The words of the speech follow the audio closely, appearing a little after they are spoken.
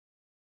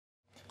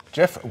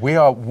Jeff, we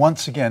are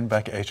once again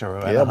back at HRO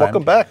Anaheim. Yeah,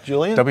 welcome back,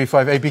 Julian.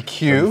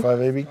 W5ABQ.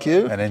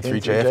 W5ABQ. And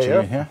N3JF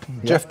here. Yep.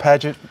 Jeff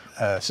Padgett,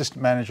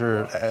 Assistant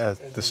Manager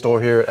at the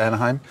store here at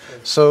Anaheim.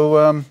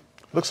 So,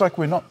 looks like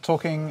we're not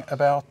talking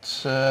about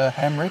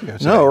ham radio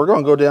today. No, we're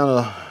going to go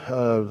down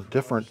a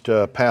different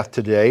path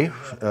today.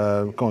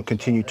 We're going to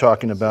continue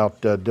talking about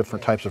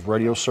different types of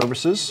radio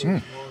services.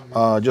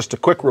 Just a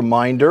quick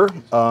reminder,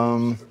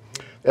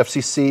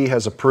 FCC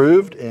has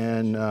approved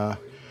and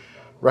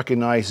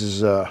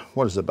recognizes,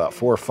 what is it, about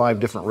 4 or 5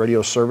 different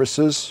radio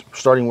services,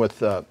 starting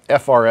with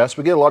FRS.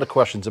 We get a lot of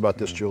questions about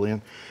this,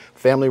 Julian.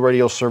 Family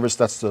radio service,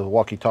 that's the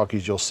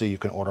walkie-talkies you'll see. You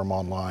can order them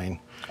online.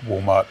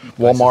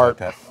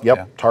 Walmart, like yep,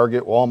 yeah.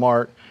 Target,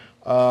 Walmart.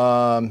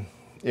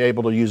 You're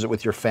able to use it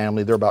with your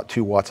family. They're about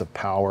 2 watts of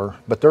power,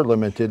 but they're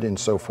limited and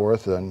so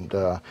forth. And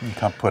you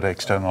can't put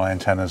external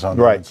antennas on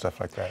them and stuff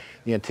like that.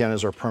 The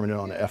antennas are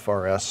permanent on the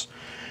FRS.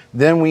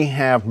 Then we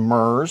have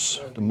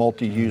GMRS, the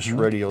multi-use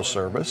radio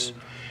service.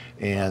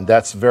 And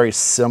that's very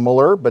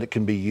similar, but it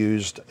can be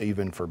used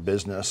even for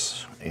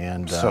business.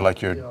 And so like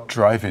your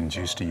drive-ins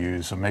used to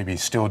use, or maybe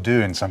still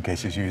do in some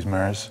cases, use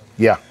GMRS?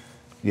 Yeah.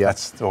 Yeah.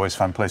 That's always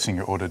fun, placing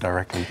your order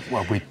directly.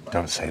 Well, we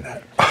don't say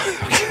that.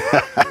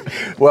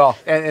 Well,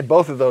 and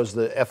both of those,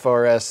 the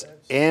FRS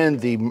and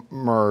the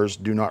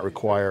GMRS, do not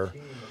require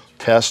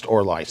test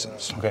or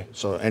license. Okay.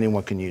 So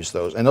anyone can use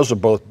those. And those are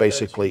both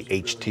basically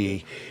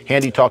HT,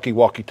 handy talkie,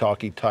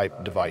 walkie-talkie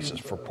type devices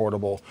for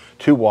portable,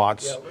 2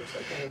 watts.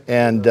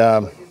 And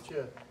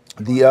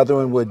the other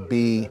one would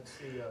be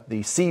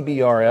the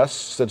CBRS,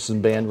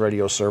 Citizen Band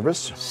Radio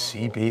Service.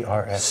 CBRS.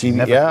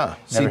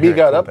 CB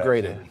got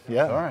upgraded.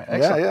 Yeah. All right.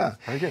 Excellent. Yeah.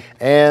 Very good.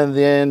 And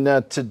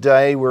then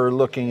today we're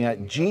looking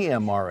at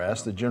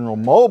GMRS, the General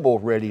Mobile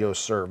Radio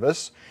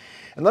Service.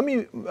 And let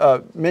me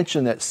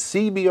mention that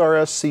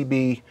CBRS,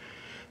 CB,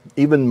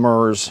 even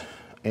GMRS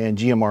and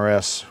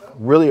GMRS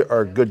really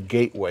are good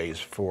gateways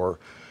for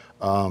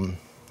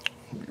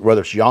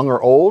whether it's young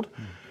or old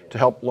to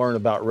help learn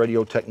about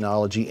radio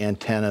technology,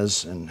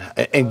 antennas, and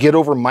get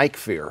over mic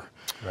fear.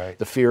 Right.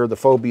 The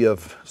phobia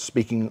of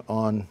speaking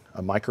on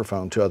a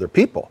microphone to other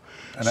people.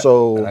 And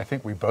so I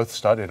think we both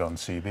started on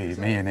CB,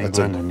 me in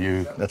England and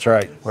you. That's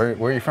right. Where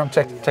are you from?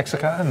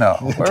 Texarkana? No.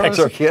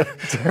 Texarkana.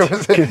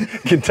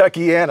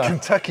 Kentuckiana.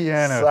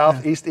 Kentuckiana.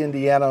 Southeast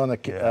Indiana on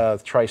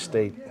the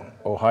tri-state,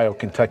 Ohio,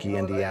 Kentucky,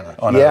 Indiana.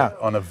 On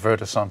a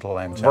vertical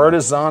antenna.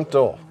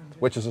 Vertical,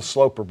 which is a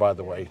sloper, by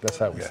the way. That's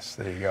how it Yes,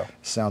 there you go.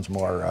 sounds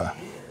more,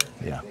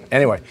 yeah.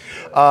 Anyway,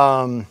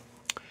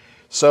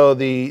 so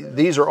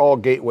these are all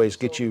gateways,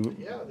 get you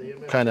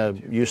kind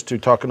of used to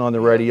talking on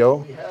the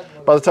radio.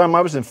 By the time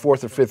I was in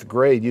 4th or 5th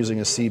grade using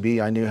a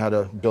CB, I knew how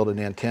to build an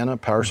antenna,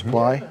 power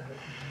supply,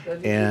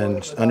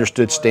 and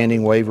understood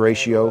standing wave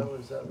ratio,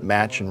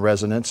 match and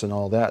resonance and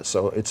all that.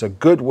 So it's a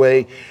good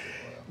way.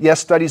 Yes,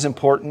 study's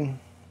important,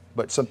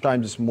 but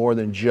sometimes it's more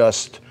than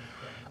just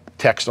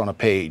text on a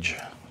page.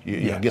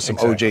 You get some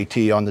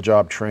OJT on the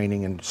job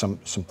training and some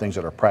things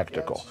that are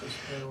practical.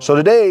 So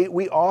today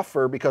we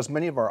offer, because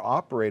many of our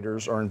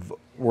operators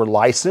were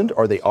licensed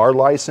or they are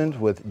licensed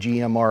with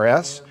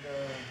GMRS.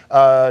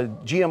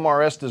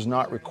 GMRS does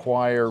not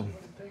require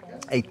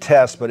a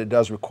test, but it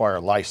does require a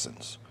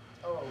license.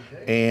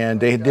 And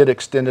they did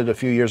extend it a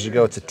few years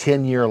ago. It's a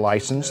 10-year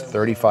license,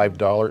 $35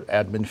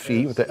 admin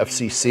fee with the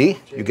FCC.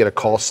 You get a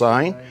call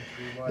sign,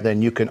 and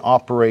then you can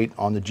operate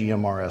on the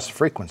GMRS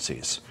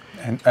frequencies.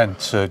 And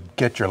to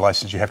get your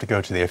license, you have to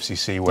go to the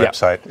FCC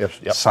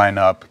website, sign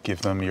up,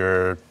 give them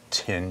your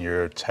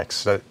your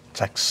tax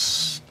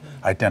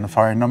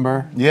identifier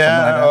number.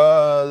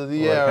 Yeah,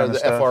 the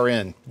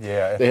FRN.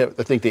 Yeah,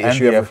 I think they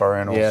issue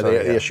FRN also. Yeah,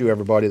 they issue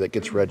everybody that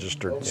gets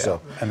registered. Yeah.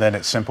 So, and then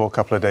it's simple. A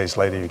couple of days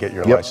later, you get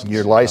your license.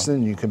 Your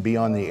license, you can be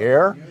on the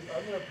air,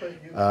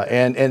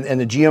 and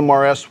the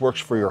GMRS works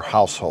for your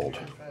household.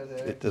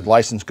 The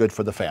license good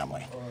for the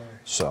family.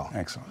 So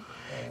excellent.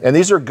 And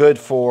these are good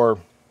for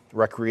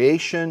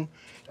recreation,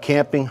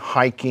 camping,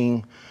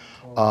 hiking.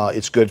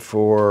 It's good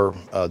for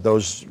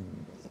those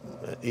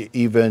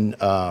even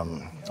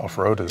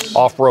off-roaders.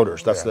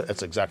 Off-roaders.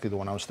 That's exactly the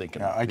one I was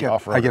thinking. I get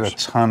a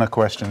ton of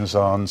questions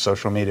on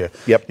social media.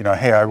 Yep. You know,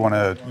 hey, I want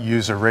to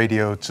use a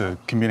radio to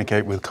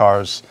communicate with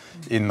cars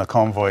in the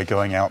convoy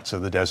going out to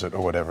the desert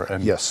or whatever.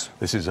 And yes,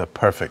 this is a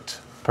perfect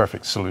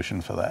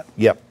solution for that.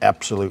 Yep,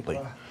 absolutely.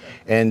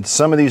 And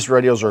some of these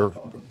radios are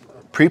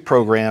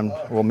pre-programmed.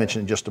 We'll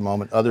mention in just a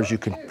moment. Others you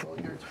can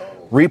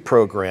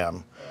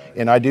reprogram.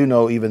 And I do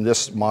know even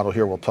this model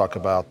here we'll talk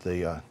about,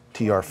 the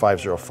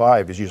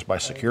TR505, is used by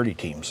security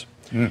teams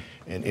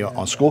and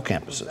on school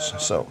campuses.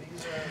 So,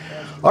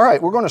 all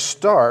right, we're going to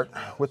start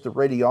with the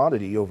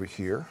Radiodity over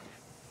here.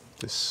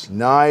 This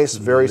nice,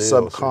 very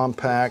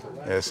subcompact.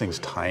 Yeah, this thing's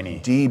tiny.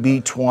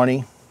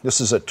 DB20. This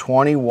is a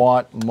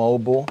 20-watt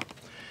mobile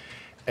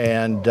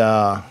and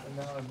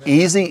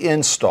easy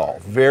install,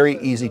 very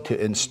easy to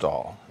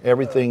install.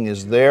 Everything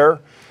is there.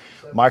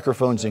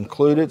 Microphones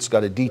included. It's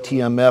got a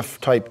DTMF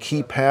type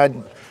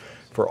keypad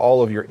for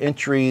all of your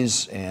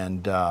entries,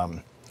 and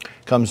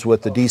comes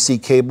with the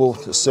DC cable,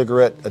 the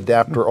cigarette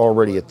adapter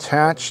already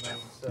attached.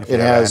 If you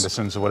have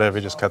Andersons or whatever,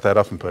 just cut that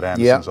off and put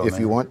Andersons on if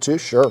there. you want to,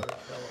 sure.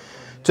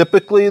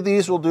 Typically,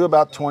 these will do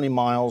about 20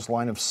 miles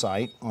line of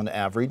sight on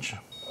average.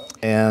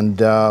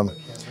 And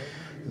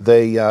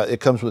it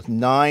comes with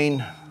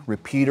 9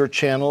 repeater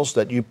channels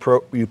that you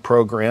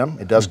program.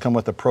 It does come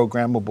with a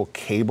programmable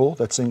cable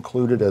that's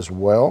included as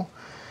well.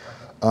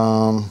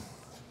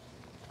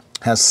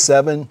 Has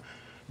 7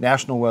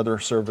 National Weather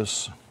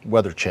Service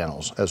weather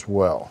channels as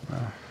well.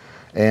 Wow.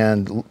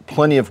 And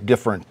plenty of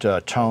different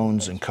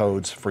tones and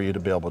codes for you to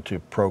be able to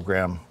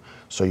program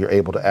so you're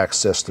able to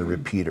access the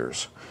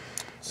repeaters.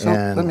 So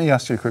let me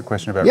ask you a quick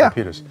question about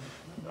repeaters.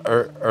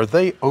 Are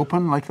they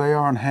open like they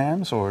are on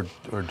hams, or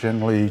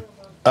generally do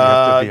you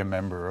have to be a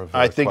member of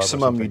I think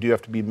some of them you do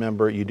have to be a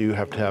member. You do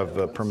have to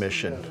have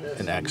permission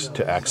and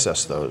to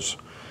access those.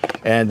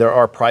 And there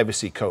are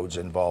privacy codes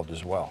involved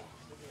as well.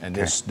 And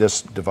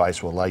this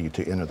device will allow you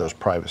to enter those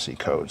privacy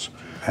codes.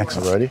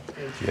 Excellent. Ready?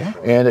 Yeah.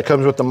 And it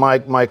comes with the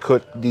mic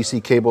hook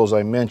DC cable, as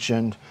I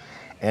mentioned,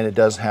 and it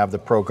does have the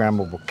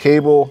programmable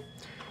cable.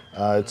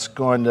 It's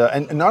going to,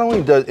 and not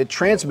only does it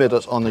transmit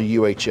us on the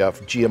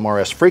UHF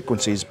GMRS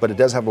frequencies, but it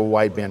does have a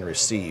wideband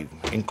receive,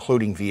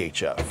 including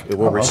VHF. It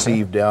will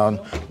receive down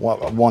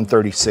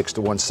 136 to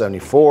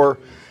 174,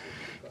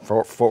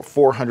 for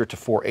 400 to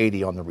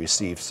 480 on the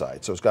receive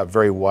side. So it's got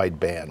very wide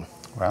band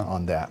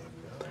on that.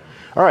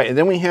 All right, and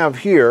then we have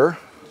here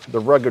the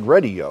rugged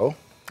radio.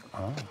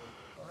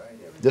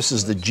 This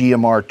is the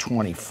GMR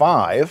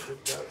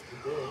 25.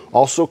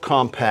 Also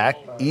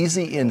compact,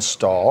 easy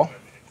install,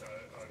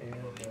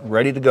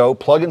 ready to go,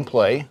 plug and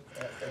play.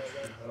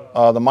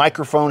 The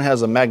microphone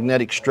has a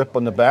magnetic strip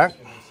on the back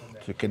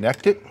to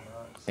connect it,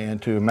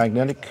 and to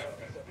magnetic.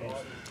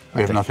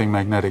 We have nothing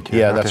magnetic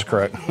here. Yeah, that's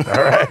correct. All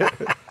right.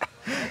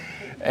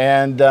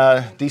 And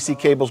DC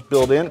cables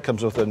built in. It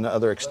comes with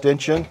another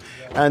extension.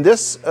 And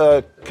this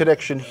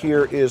connection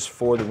here is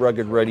for the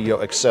rugged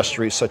radio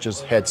accessories, such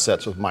as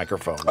headsets with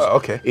microphones. Oh,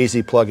 okay.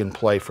 Easy plug and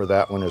play for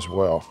that one as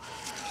well.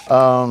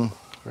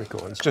 Very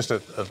cool. It's just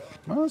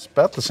well, it's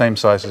about the same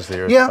size as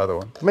the other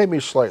one. Maybe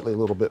slightly a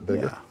little bit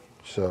bigger. Yeah.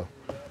 So.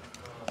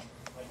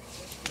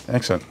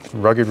 Excellent.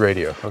 Rugged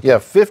radio. Okay. Yeah,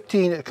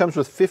 15. It comes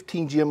with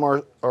 15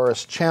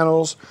 GMRS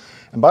channels.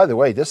 And by the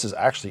way, this is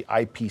actually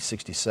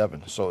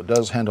IP67, so it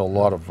does handle a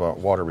lot of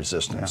water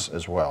resistance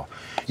as well.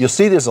 You'll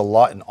see there's a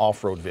lot in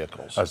off-road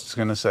vehicles. I was just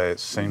going to say, it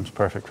seems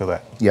perfect for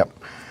that. Yep.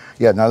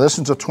 Yeah, now this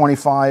one's a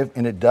 25,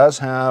 and it does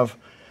have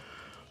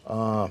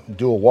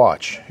dual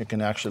watch. It can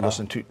actually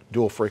listen to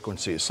dual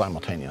frequencies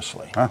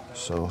simultaneously.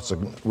 So it's a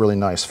really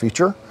nice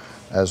feature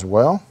as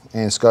well.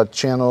 And it's got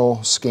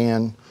channel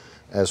scan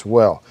as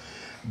well.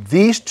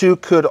 These two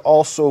could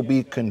also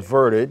be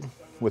converted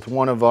with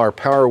one of our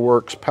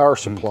PowerWorks power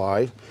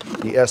supply,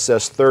 the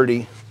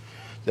SS30,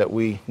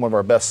 one of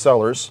our best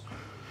sellers.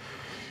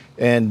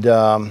 And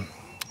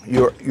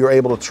you're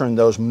able to turn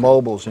those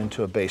mobiles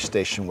into a base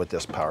station with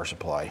this power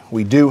supply.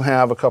 We do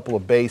have a couple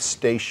of base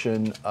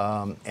station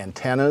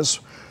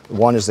antennas.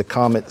 One is the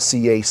Comet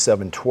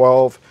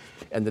CA712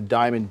 and the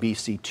Diamond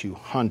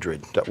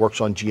BC200 that works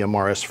on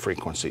GMRS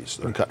frequencies.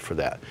 They're cut for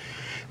that.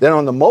 Then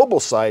on the mobile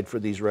side for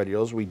these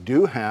radios, we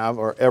do have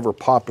our ever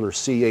popular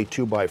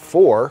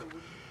CA2x4.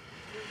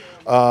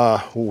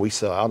 We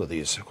sell out of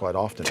these quite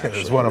often.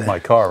 There's one in my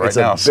car right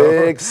now. It's a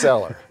big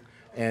seller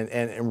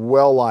and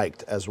well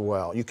liked as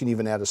well. You can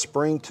even add a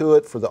spring to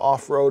it for the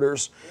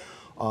off-roaders.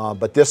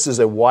 But this is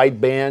a wide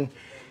band.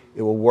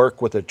 It will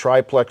work with a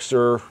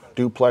triplexer,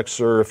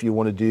 duplexer if you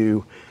want to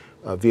do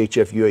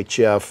VHF,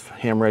 UHF,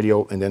 ham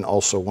radio, and then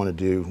also want to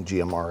do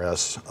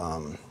GMRS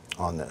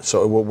on that.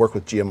 So it will work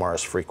with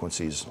GMRS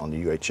frequencies on the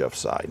UHF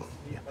side.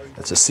 Yeah.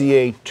 It's a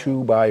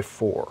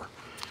CA2x4.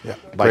 Yeah,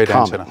 great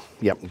antenna.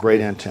 Yep, great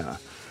antenna.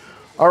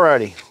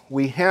 Alrighty,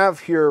 we have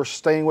here,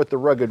 staying with the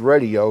rugged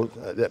radio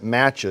that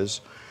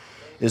matches,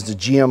 is the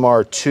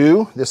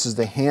GMR2. This is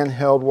the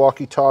handheld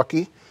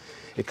walkie-talkie.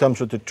 It comes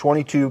with the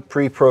 22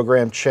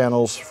 pre-programmed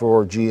channels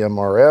for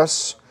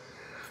GMRS.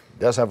 It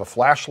does have a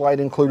flashlight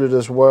included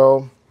as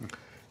well.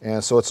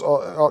 And so it's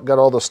got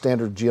all the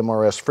standard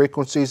GMRS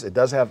frequencies. It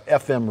does have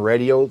FM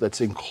radio that's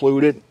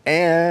included,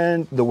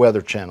 and the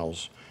weather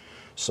channels.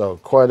 So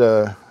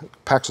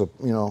packs a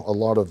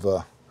lot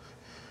of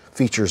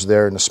features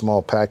there in a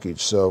small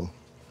package. So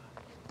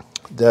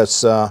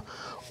that's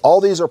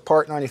all these are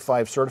Part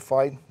 95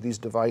 certified. These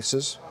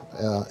devices,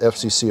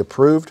 FCC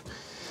approved,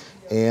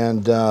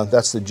 and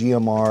that's the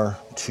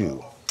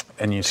GMR2.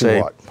 And you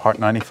say Part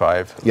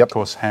 95. Yep. Of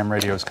course, ham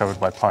radio is covered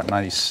by Part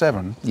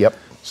 97. Yep.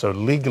 So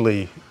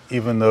legally,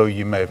 even though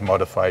you may have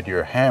modified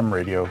your ham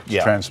radio to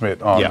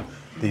transmit on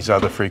these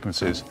other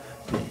frequencies,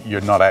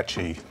 you're not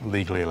actually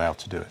legally allowed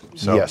to do it.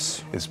 So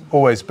it's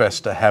always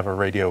best to have a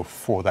radio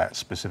for that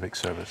specific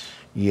service.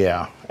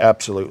 Yeah,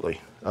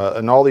 absolutely.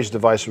 And all these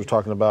devices we're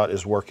talking about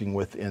is working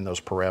within those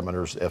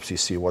parameters,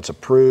 FCC, what's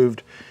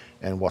approved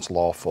and what's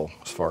lawful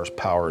as far as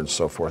power and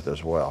so forth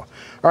as well.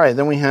 All right,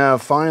 then we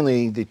have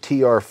finally the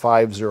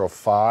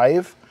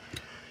TR505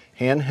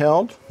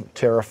 handheld,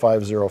 Terra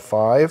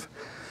 505.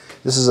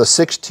 This is a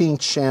 16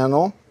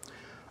 channel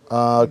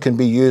Can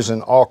be used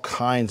in all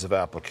kinds of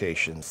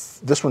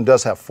applications. This one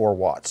does have 4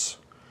 watts.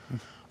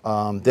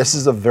 This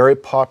is a very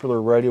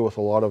popular radio with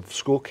a lot of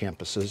school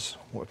campuses.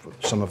 With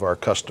some of our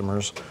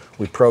customers,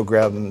 we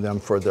program them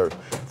for their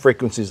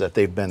frequencies that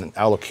they've been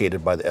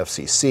allocated by the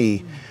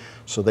FCC,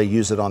 so they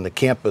use it on the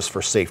campus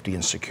for safety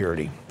and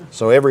security.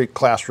 So every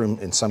classroom,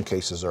 in some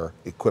cases, are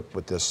equipped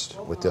with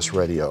this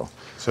radio.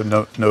 So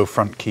no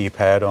front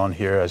keypad on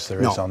here as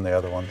there is on the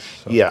other ones?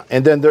 So. Yeah,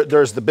 and then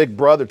there's the big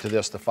brother to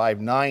this, the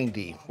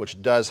 590,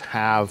 which does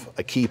have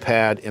a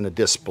keypad and a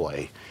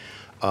display.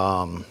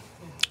 And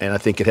I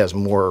think it has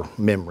more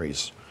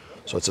memories.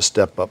 So it's a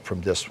step up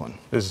from this one.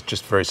 This is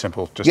just very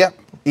simple. Just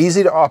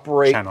easy to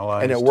operate,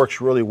 channelized. And it works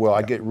really well.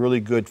 I get really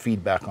good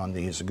feedback on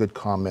these, good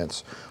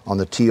comments on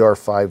the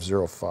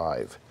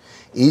TR505.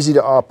 Easy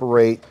to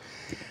operate,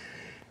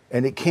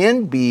 and it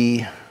can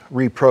be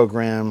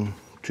reprogrammed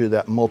to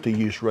that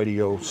multi-use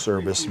radio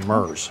service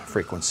MRS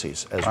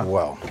frequencies as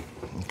well.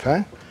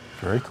 Okay?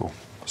 Very cool.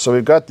 So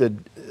we've got the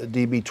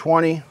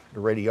DB20, the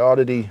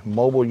Radioddity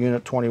mobile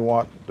unit 20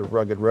 watt, the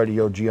rugged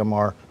radio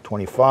GMR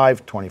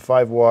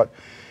 25 watt,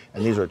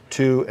 and these are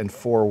 2 and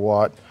 4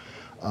 watt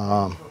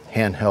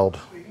handheld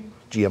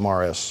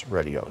GMRS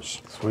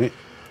radios. Sweet.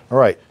 All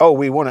right. Oh,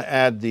 we want to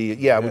add the,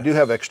 we do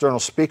have external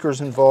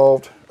speakers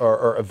involved,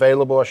 or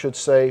available, I should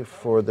say,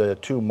 for the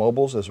 2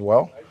 mobiles as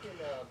well.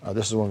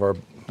 This is one of our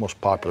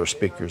most popular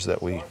speakers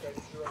that we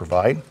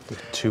provide. The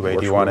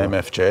 281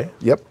 MFJ.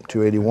 Yep,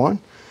 281.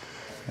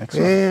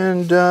 Excellent.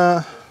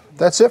 And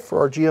that's it for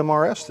our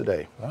GMRS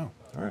today. Wow.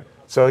 All right.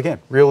 So again,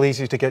 real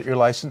easy to get your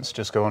license.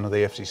 Just go onto the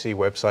FCC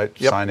website,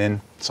 sign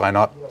in, sign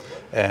up,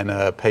 and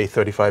pay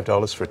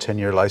 $35 for a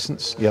 10-year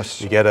license.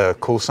 Yes. You get a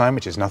call sign,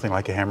 which is nothing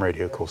like a ham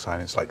radio call sign.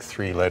 It's like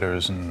 3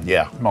 letters and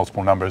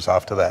multiple numbers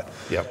after that.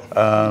 Yep.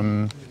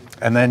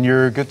 And then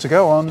you're good to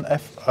go on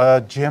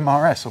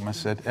GMRS,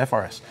 almost said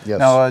FRS. Yes.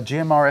 Now,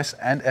 GMRS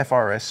and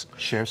FRS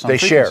share some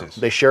frequencies.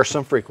 They share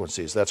some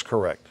frequencies, that's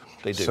correct.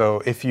 They do.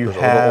 So if you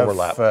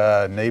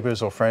have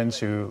neighbors or friends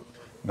who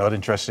not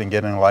interested in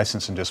getting a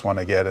license and just want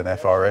to get an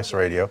FRS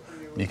radio,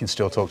 you can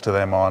still talk to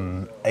them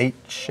on 8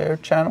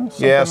 shared channels?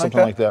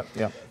 Something like that.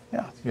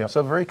 Yeah.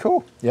 So very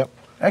cool. Yep.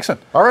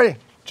 Excellent. All righty.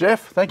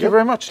 Jeff, thank you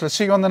very much. Let's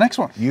see you on the next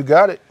one. You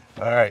got it.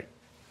 All right.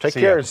 Take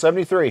care.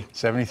 73.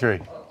 73.